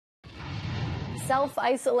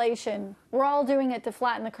Self-isolation. We're all doing it to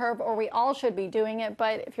flatten the curve, or we all should be doing it.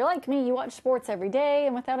 But if you're like me, you watch sports every day,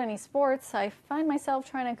 and without any sports, I find myself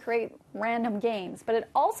trying to create random games. But it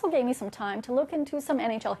also gave me some time to look into some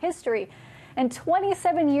NHL history. And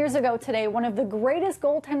 27 years ago today, one of the greatest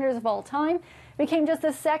goaltenders of all time became just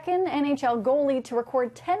the second NHL goalie to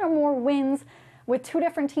record 10 or more wins with two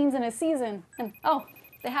different teams in a season. And oh,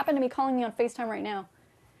 they happen to be calling me on FaceTime right now.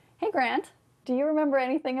 Hey, Grant. Do you remember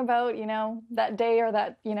anything about, that day or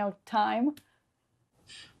that, time?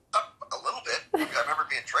 A little bit. I remember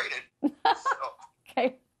being traded. So.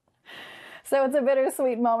 Okay. So it's a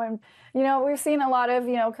bittersweet moment. We've seen a lot of,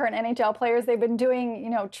 current NHL players. They've been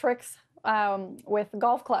doing, tricks with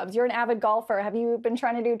golf clubs. You're an avid golfer. Have you been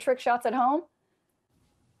trying to do trick shots at home?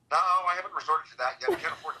 No, I haven't resorted to that yet. We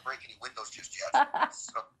can't afford to break any windows just yet.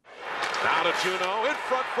 So. Now to Juno in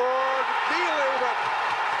front for Neely, but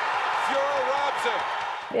Fuhr robs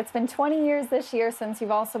him. It's been 20 years this year since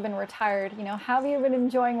you've also been retired. How have you been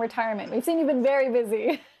enjoying retirement? We've seen you've been very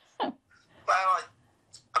busy. Well,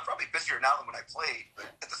 I'm probably busier now than when I played, but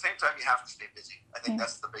at the same time, you have to stay busy. I think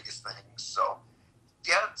that's the biggest thing. So,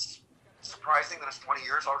 yeah, it's surprising that it's 20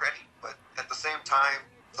 years already, but at the same time,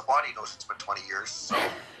 the body knows it's been 20 years. So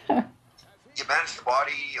you manage the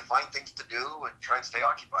body, you find things to do, and try and stay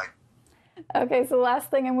occupied. Okay, so the last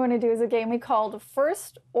thing I'm going to do is a game we called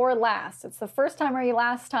First or Last. It's the first time or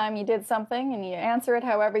last time you did something, and you answer it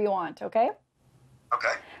however you want, okay?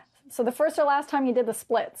 Okay. So the first or last time you did the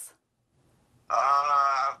splits?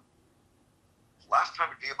 Last time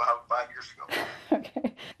would be about 5 years ago.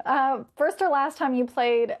 Okay. First or last time you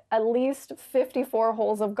played at least 54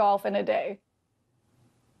 holes of golf in a day?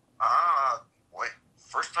 Boy,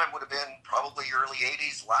 first time would have been probably early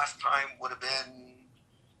 80s. Last time would have been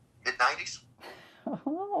mid-90s.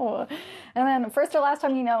 Oh. And then first or last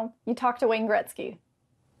time, you talked to Wayne Gretzky?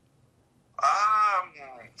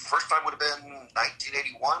 First time would have been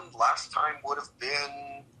 1981. Last time would have been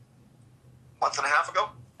a month and a half ago.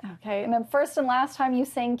 Okay. And then first and last time you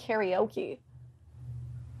sang karaoke?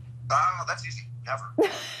 That's easy. Never.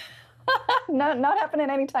 Not happening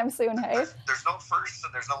anytime soon, hey? There's no first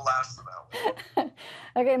and there's no last for that.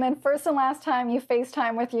 Okay, and then first and last time you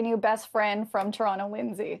FaceTime with your new best friend from Toronto,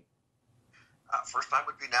 Lindsay? First time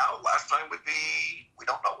would be now. Last time would be we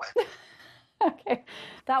don't know when. Okay,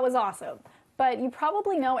 that was awesome. But you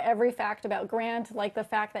probably know every fact about Grant, like the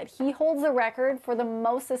fact that he holds the record for the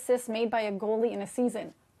most assists made by a goalie in a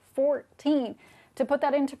season, 14. To put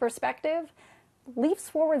that into perspective, Leafs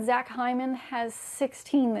forward Zach Hyman has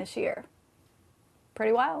 16 this year.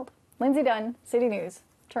 Pretty wild. Lindsay Dunn, City News,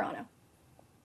 Toronto.